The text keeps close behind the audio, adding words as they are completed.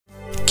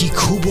Ki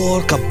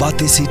khubor ka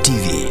Batesi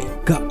TV.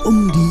 Ka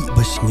umdi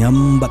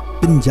basnyam bat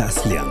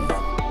penjasliang.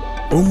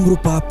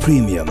 Rupa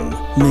Premium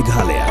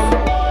Meghalaya.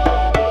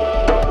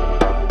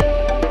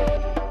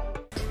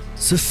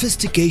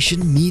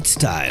 Sophistication meets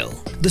style.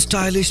 The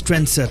stylish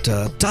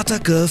trendsetter Tata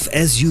Curve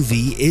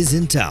SUV is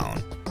in town.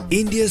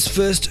 India's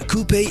first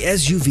coupe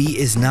SUV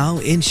is now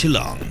in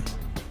Shillong.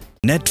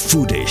 Net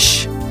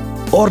Foodish.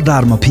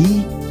 Ordar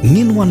mapi,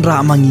 nginwan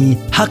ramangi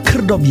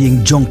hakerdob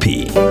ying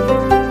jongpi.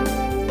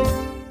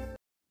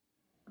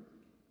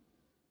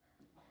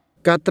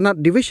 Katanat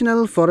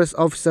Divisional Forest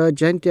Officer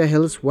Gentia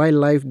Hills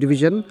Wildlife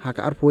Division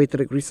haka arpoi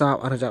trik risau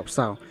arajak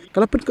psau.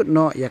 Kalapun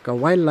kutno yaka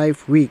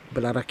Wildlife Week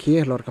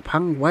belarakhir lor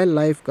kapang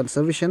wildlife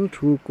conservation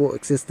through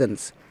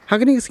coexistence.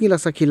 Hakani kesingila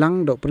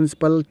sakilang dok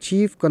Principal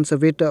Chief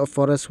Conservator of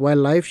Forest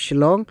Wildlife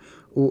Shillong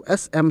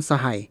U.S.M.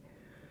 Sahai.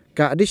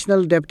 Ka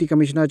Additional Deputy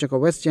Commissioner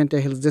Jaka West Gentia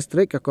Hills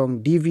District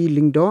kakong D.V.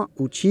 Lingdo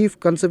U Chief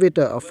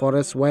Conservator of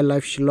Forest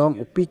Wildlife Shillong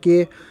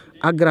U.P.K.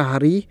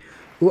 Agrahari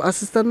U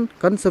Assistant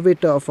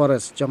Conservator of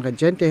Forest Jangka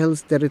Gentia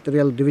Hills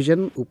Territorial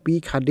Division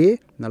U.P.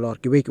 Khade nalor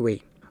kiwe-kiwe.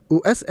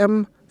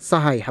 U.S.M.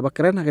 Sahai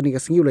habakaren hakani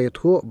kasingi ulay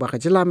thu baka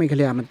jela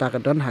Meghalaya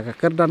mentakadon haka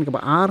kerdan ke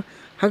Baar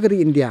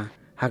hagari India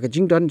haka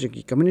Jingdon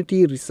jagi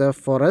Community Reserve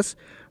Forest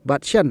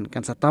bat syan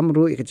kan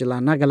satamru ika jela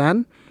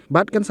Nagaland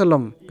bat kan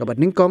salong kabat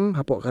ningkong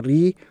hapok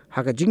kari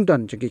haka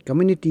Jingdon jagi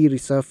Community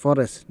Reserve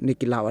Forest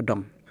nikilaw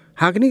adong.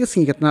 Hakani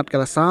kasingi katnat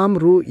kala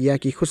samru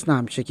yaki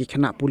khusnam shaki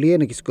khana pulie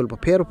nagi school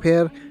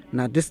paper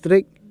na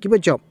district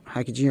kiba job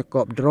haki jinga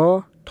kop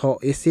draw tho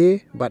essay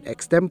bat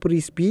extempore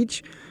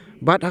speech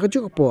bat haka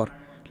jukapor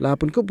la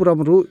pun ko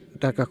puramru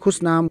taka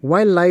khusnam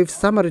Wildlife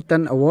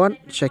Samaritan Award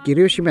shaki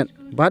reushiment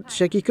bat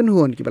shaki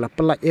kunhun ki bala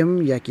pelak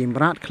yaki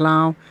mrat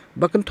klaw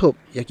bakan thop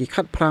yaki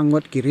khat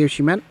prangot ki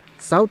reushiment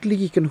South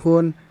Ligi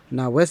kunhun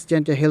na West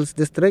Gentia Hills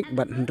District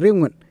bat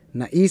ndreungut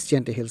na East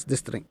Gentia Hills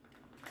District.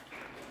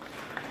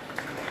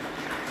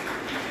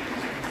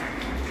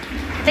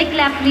 Big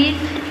clap,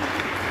 please.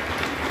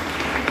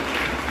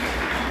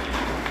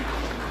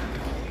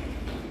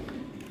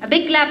 A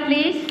big clap,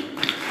 please.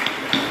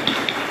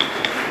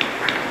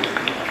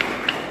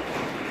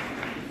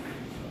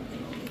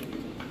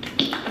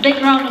 A big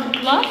round of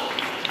applause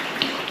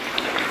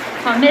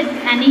for Miss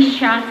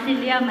Anisha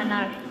Celia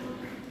Manar.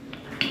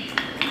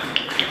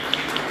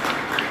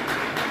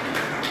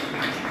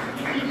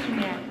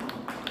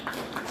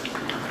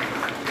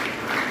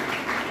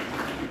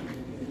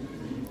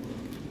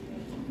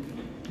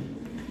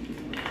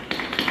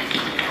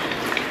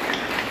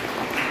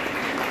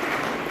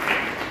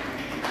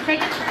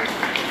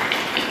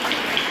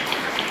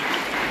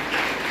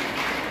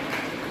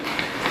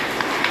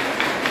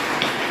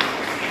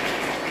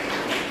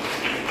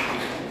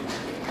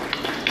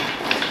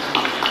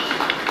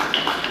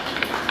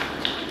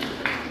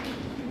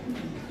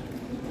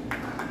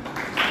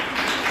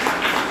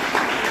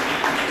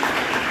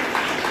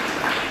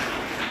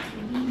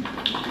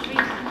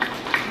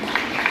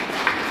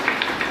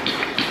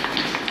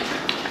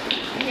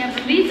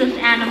 This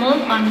animal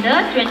on the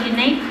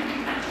 29th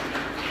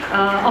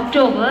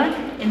October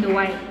in the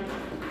wild.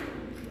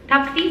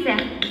 Taxi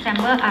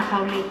December are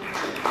Pauli.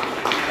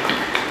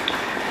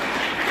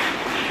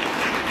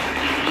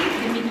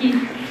 Dimiki.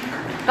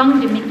 Kong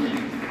Dimiki.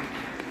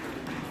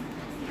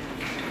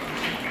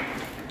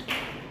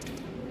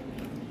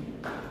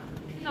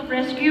 Of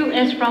rescue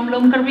is from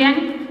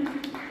Lomkarviang,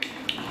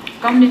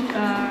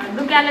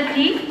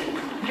 locality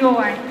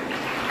Jowar.